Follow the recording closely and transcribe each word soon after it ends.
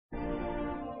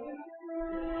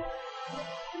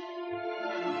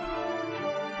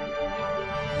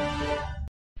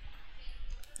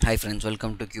Hi friends,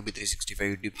 welcome to QB365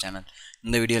 YouTube channel.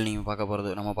 இந்த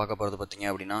வீடியோவில் நம்ம பார்க்க போகிறது பார்த்தீங்க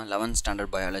அப்படின்னா 11th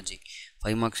standard biology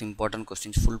 5 marks important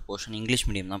questions full portion English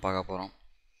medium தான் பார்க்க போகிறோம்.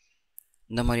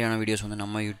 இந்த மாதிரியான வீடியோஸ் வந்து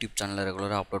நம்ம யூடியூப் சேனலில்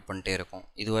ரெகுலராக அப்லோட் பண்ணிட்டே இருக்கோம்.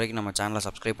 இது வரைக்கும் நம்ம சேனலை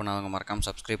சப்ஸ்கிரைப் பண்ணாதவங்க மறக்காமல்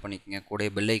சப்ஸ்கிரைப் பண்ணிக்கோங்க.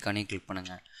 கூட பெல் ஐக்கானே கிளிக்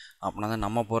பண்ணுங்கள். அப்படின்னா தான்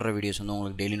நம்ம போடுற வீடியோஸ் வந்து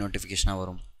உங்களுக்கு டெய்லி நோட்டிஃபிகேஷனாக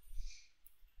வரும்.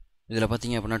 இதில்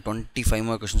பார்த்தீங்க அப்படின்னா 25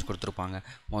 மார்க் கொஸ்டின்ஸ் கொடுத்துருப்பாங்க.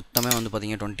 மொத்தமே வந்து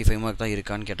பார்த்தீங்க 25 மார்க் தான்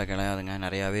இருக்கான்னு கேட்டால் கிடையாதுங்க,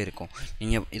 நிறையாவே இருக்கும்.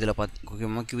 நீங்கள் இதில்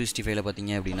முக்கியமாக QB365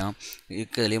 பார்த்தீங்க அப்படின்னா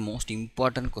இருக்கிறதுலே மோஸ்ட்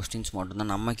இம்பார்ட்டன்ட் கொஸ்டின்ஸ்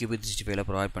மட்டும்தான் நம்ம QB365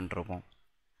 ப்ரொவைட் பண்ணிருப்போம்.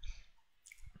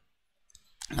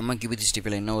 நம்ம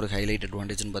QB365 என்ன ஒரு ஹைலைட்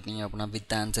அட்வான்டேஜ்னு பார்த்தீங்க அப்படின்னா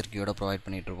வித் ஆன்சர் கீயோட ப்ரொவைட்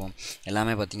பண்ணிகிட்ருப்போம்.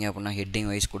 எல்லாமே பார்த்தீங்க அப்படின்னா ஹெட்டிங்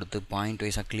வைஸ் கொடுத்து பாயிண்ட்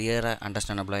வைஸாக கிளியராக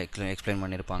அண்டர்ஸ்டாண்டபிளாக எக்ஸ்பிளைன்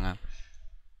பண்ணியிருப்பாங்க.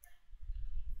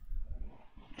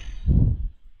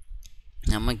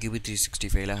 நம்ம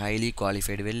QB365 highly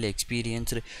qualified well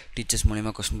experienced teachers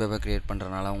மூலிமா கொஸ்டின் பேப்பர் க்ரியேட்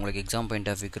பண்ணுறதுனால உங்களுக்கு எக்ஸாம் பாயிண்ட்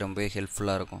ஆஃப் வியூக்கு ரொம்பவே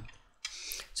ஹெல்ப்ஃபுல்லாக இருக்கும்.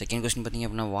 செகண்ட் கொஸ்டின் பார்த்திங்க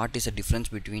அப்படின்னா what is a difference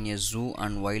between a zoo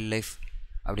and wild life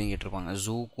அப்படின்னு கேட்டிருப்பாங்க.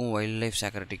 ஜூக்கும் வைல்ட் லைஃப்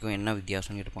சேக்ரிட்டிக்கும் என்ன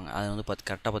வித்தியாசம்னு கேட்டிருப்பாங்க. அது வந்து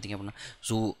கரெக்டாக பார்த்திங்க அப்படின்னா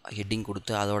ஜூ ஹெட்டிங்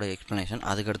கொடுத்து அதோட எக்ஸ்ப்ளனேஷன்,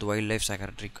 அதுக்கடுத்து வைல்ட் லைஃப்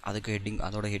சேக்ரிட்டி அதுக்கு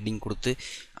அதோட ஹெட்டிங் கொடுத்து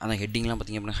அந்த ஹெட்டிங்லாம்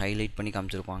பார்த்திங்க அப்படின்னா ஹைலைட் பண்ணி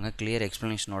காமிச்சிருப்பாங்க. கிளியர்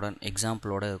எக்ஸ்ப்ளனேஷனோட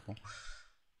எக்ஸாம்பிளோட இருக்கும்.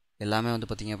 எல்லாமே வந்து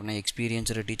பார்த்திங்க அப்படின்னா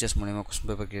எக்ஸ்பீரியன்ஸ்டு டீச்சர்ஸ் மூலிமா கொஸ்டின்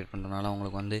பேப்பர் க்ரியேட் பண்ணுறதுனால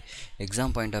அவங்களுக்கு வந்து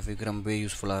எக்ஸாம் பாயிண்ட் ஆஃப் வியூக்கு ரொம்பவே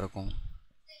யூஸ்ஃபுல்லாக இருக்கும்.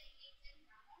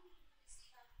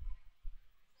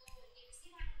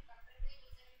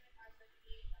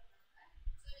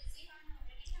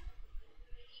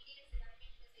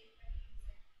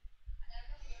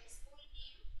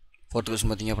 ஃபோர்த்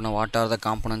கொஸ்டின் பார்த்திங்க அப்படின்னா what are the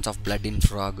components of blood in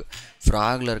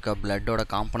fragile இருக்க பிளட்டோட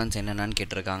காம்பனன்ட்ஸ் என்னென்னு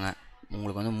கேட்டிருக்காங்க.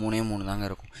 உங்களுக்கு வந்து 3 தாங்க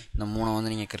இருக்கும். இந்த 3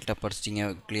 வந்து நீங்கள் கரெக்டாக படிச்சிட்டிங்க,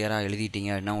 கிளியராக எழுதிட்டீங்க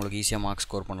அப்படின்னா உங்களுக்கு ஈஸியாக மார்க்ஸ்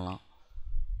ஸ்கோர் பண்ணலாம்.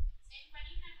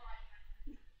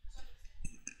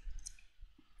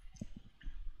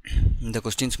 இந்த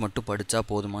கொஸ்டின்ஸ் மட்டும் படித்தா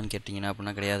போதுமான்னு கேட்டிங்கன்னா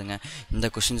அப்படின்னா கிடையாதுங்க. இந்த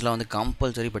கொஸ்டின்ஸ்லாம் வந்து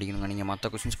கம்பல்சரி படிக்கணுங்க. நீங்கள்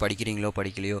மற்ற கொஸ்டின்ஸ் படிக்கிறீங்களோ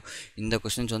படிக்கலையோ இந்த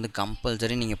கொஸ்டின்ஸ் வந்து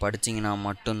கம்பல்சரி நீங்கள் படிச்சிங்கன்னா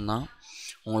மட்டும்தான்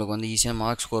உங்களுக்கு வந்து ஈஸியாக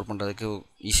மார்க்ஸ் ஸ்கோர் பண்ணுறதுக்கு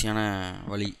ஈஸியான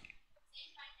வழி.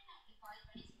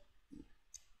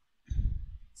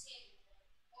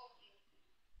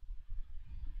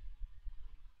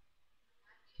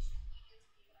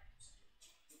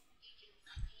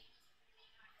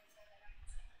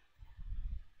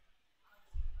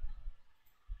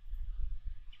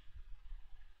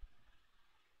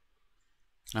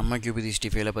 நம்ம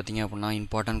QB365 பார்த்திங்க அப்படின்னா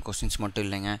இம்பார்ட்டன்ட் கொஸ்டின்ஸ் மட்டும்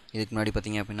இல்லைங்க. இதுக்கு முன்னாடி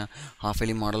பார்த்திங்க அப்படின்னா half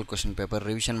yearly model question paper,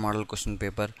 revision model question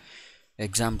paper,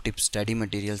 exam tips, study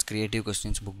materials, creative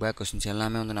questions, book back questions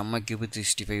எல்லாமே வந்து நம்ம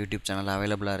QB365 யூடியூப் சேனலில்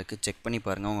அவைலபிளாக இருக்குது. செக் பண்ணி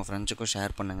பாருங்கள், உங்கள் ஃப்ரெண்ட்ஸுக்கும்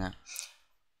ஷேர் பண்ணுங்கள்.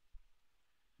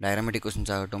 டயக்ராமெட்டிக்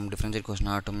கொஸ்டின்ஸ் ஆகட்டும், டிஃப்ரென்ஷியல்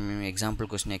கொஸ்டின் ஆகட்டும், எக்ஸாம்பிள்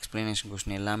கொஸ்டின், எக்ஸ்ப்ளனேஷன்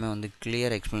கொஸ்டின் எல்லாமே வந்து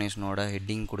கிளியர் எக்ஸ்ப்ளனேஷனோட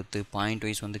ஹெட்டிங் கொடுத்து பாயிண்ட்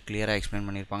வைஸ் வந்து கிளியராக எக்ஸ்பிளைன்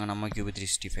பண்ணியிருப்பாங்க நம்ம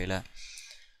QB365.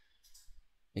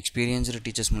 எக்ஸ்பீரியன்ஸ்டு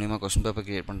டீச்சர்ஸ் மூலிமா கொஸ்டின் பேப்பர்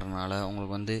க்ரியேட் பண்ணுறதுனால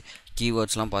உங்களுக்கு வந்து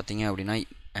கீவேர்ட்ஸ்லாம் பார்த்தீங்க அப்படின்னா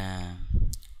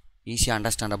ஈஸியாக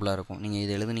அண்டர்ஸ்டாண்டபிளாக இருக்கும். நீங்கள்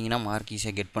இது எழுதுனீங்கன்னா மார்க்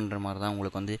ஈஸியாக கெட் பண்ணுற மாதிரி தான்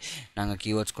உங்களுக்கு வந்து நாங்கள்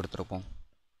கீவேர்ட்ஸ் கொடுத்துருப்போம்.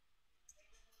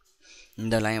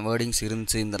 இந்த வேர்டிங்ஸ்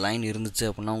இந்த லைன் இருந்துச்சு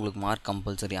அப்படின்னா உங்களுக்கு மார்க்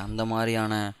கம்பல்சரி. அந்த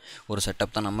மாதிரியான ஒரு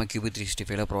செட்டப் தான் நம்ம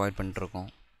QB365 ப்ரொவைட் பண்ணிட்டுருக்கோம்.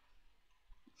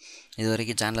 இது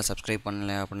வரைக்கும் சேனலை சப்ஸ்கிரைப்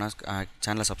பண்ணல அப்படின்னா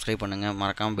சேனலை சப்ஸ்கிரைப் பண்ணுங்கள்.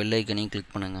 மறக்காமல் பெல் ஐக்கனையும்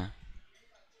கிளிக் பண்ணுங்கள்.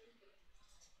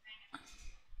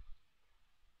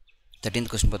 13th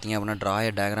கொஸ்டின் பார்த்திங்க அப்படின்னா draw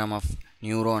a diagram of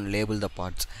neuro and label the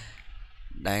parts.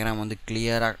 Diagram வந்து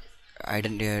கிளியராக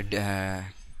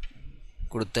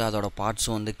கொடுத்து அதோட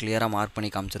பார்ட்ஸும் வந்து கிளியராக மார்க்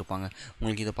பண்ணி காமிச்சிருப்பாங்க.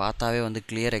 உங்களுக்கு இதை பார்த்தாவே வந்து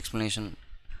கிளியர் எக்ஸ்ப்ளனேஷன்,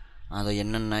 அதை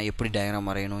என்னென்ன எப்படி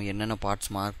டயக்ராம் வரையணும், என்னென்ன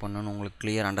பார்ட்ஸ் மார்க் பண்ணணும்னு உங்களுக்கு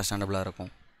கிளியர் அண்டர்ஸ்டாண்டபிளாக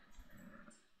இருக்கும்.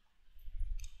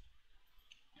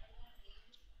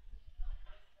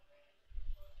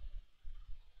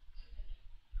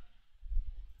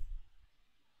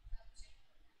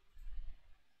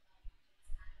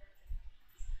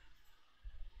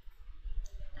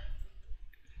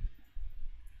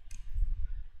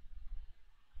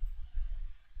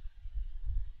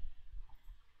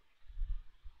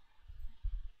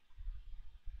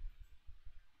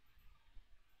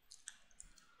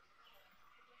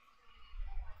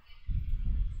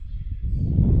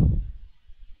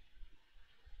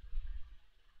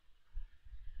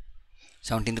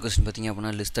 செவன்டீன்த் கொஸ்டின் பார்த்திங்க அப்படின்னா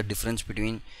list the difference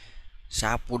between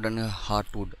sapwood and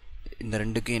hardwood. இந்த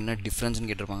ரெண்டுக்கும் என்ன டிஃப்ரென்ஸ்னு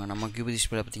கேட்டிருப்பாங்க. நம்ம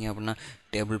QB365 பார்த்திங்க அப்படின்னா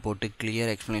டேபிள் போட்டு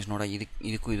கிளியர் எக்ஸ்ப்ளனேஷனோட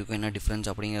இதுக்கும் என்ன டிஃப்ரென்ஸ்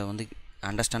அப்படிங்கிறத வந்து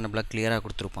அண்டர்ஸ்டாண்டபிளாக கிளியராக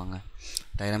கொடுத்துருப்பாங்க.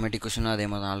 டயக்ராமெட்டிக் கொஸ்டின் அதே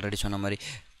மாதிரி தான் ஆல்ரெடி சொன்ன மாதிரி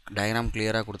டயக்ராம்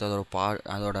கிளியராக கொடுத்து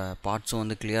அதோட பார்ட்ஸும்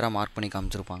வந்து கிளியராக மார்க் பண்ணி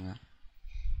காமிச்சிருப்பாங்க.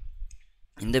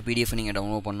 இந்த பிடிஎஃப் நீங்கள்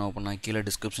டவுன்லோட் பண்ணோம் அப்படின்னா கீழே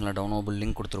டிஸ்கிரிப்ஷனில் டவுன்லோடபிள்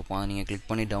லிங்க் கொடுத்துருப்போம். அதை நீங்கள் கிளிக்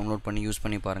பண்ணி டவுன்லோட் பண்ணி யூஸ்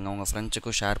பண்ணி பாருங்கள். உங்கள்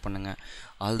ஃப்ரெண்ட்ஸுக்கும் ஷேர் பண்ணுங்கள்.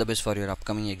 All the best for your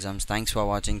upcoming exams. Thanks for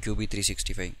வாட்சிங்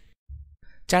QB365.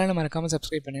 சேனலை மறக்காமல்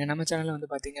சப்ஸ்கிரைப் பண்ணுங்கள். நம்ம சேனலில் வந்து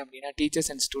பார்த்திங்க அப்படின்னா டீச்சர்ஸ்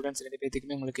அண்ட் ஸ்டூடெண்ட்ஸ் 2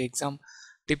 பேத்துக்குமே உங்களுக்கு exam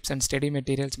tips and study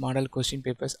materials, model question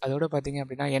papers, அதோட பார்த்திங்க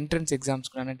அப்படின்னா entrance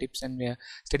எக்ஸாம்ஸ்க்கான tips and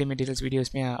study materials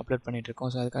வீடியோஸ்மே upload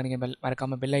பண்ணிட்டுருக்கோம். ஸோ அதுக்காக நீங்கள்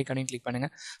மறக்காமல் பெல் ஐக்கானையும் கிளிக்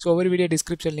பண்ணுங்கள். ஸோ ஒவ்வொரு video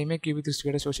டிஸ்கிரிப்ஷன்லையுமே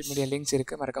QB365 social media links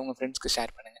இருக்குது. மறக்காம உங்கள் ஃப்ரெண்ட்ஸ்க்கு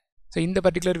ஷேர் பண்ணுங்கள். ஸோ இந்த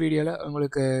பர்டிகுலர் வீடியோவில்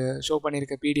உங்களுக்கு ஷோ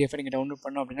பண்ணியிருக்க PDF நீங்கள் டவுன்லோட்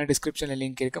பண்ணோம் அப்படின்னா டிஸ்கிரிப்ஷனில்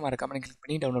லிங்க் இருக்குது. மறக்காமல் நீங்கள் கிளிக்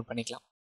பண்ணி டவுன்லோட் பண்ணிக்கலாம்.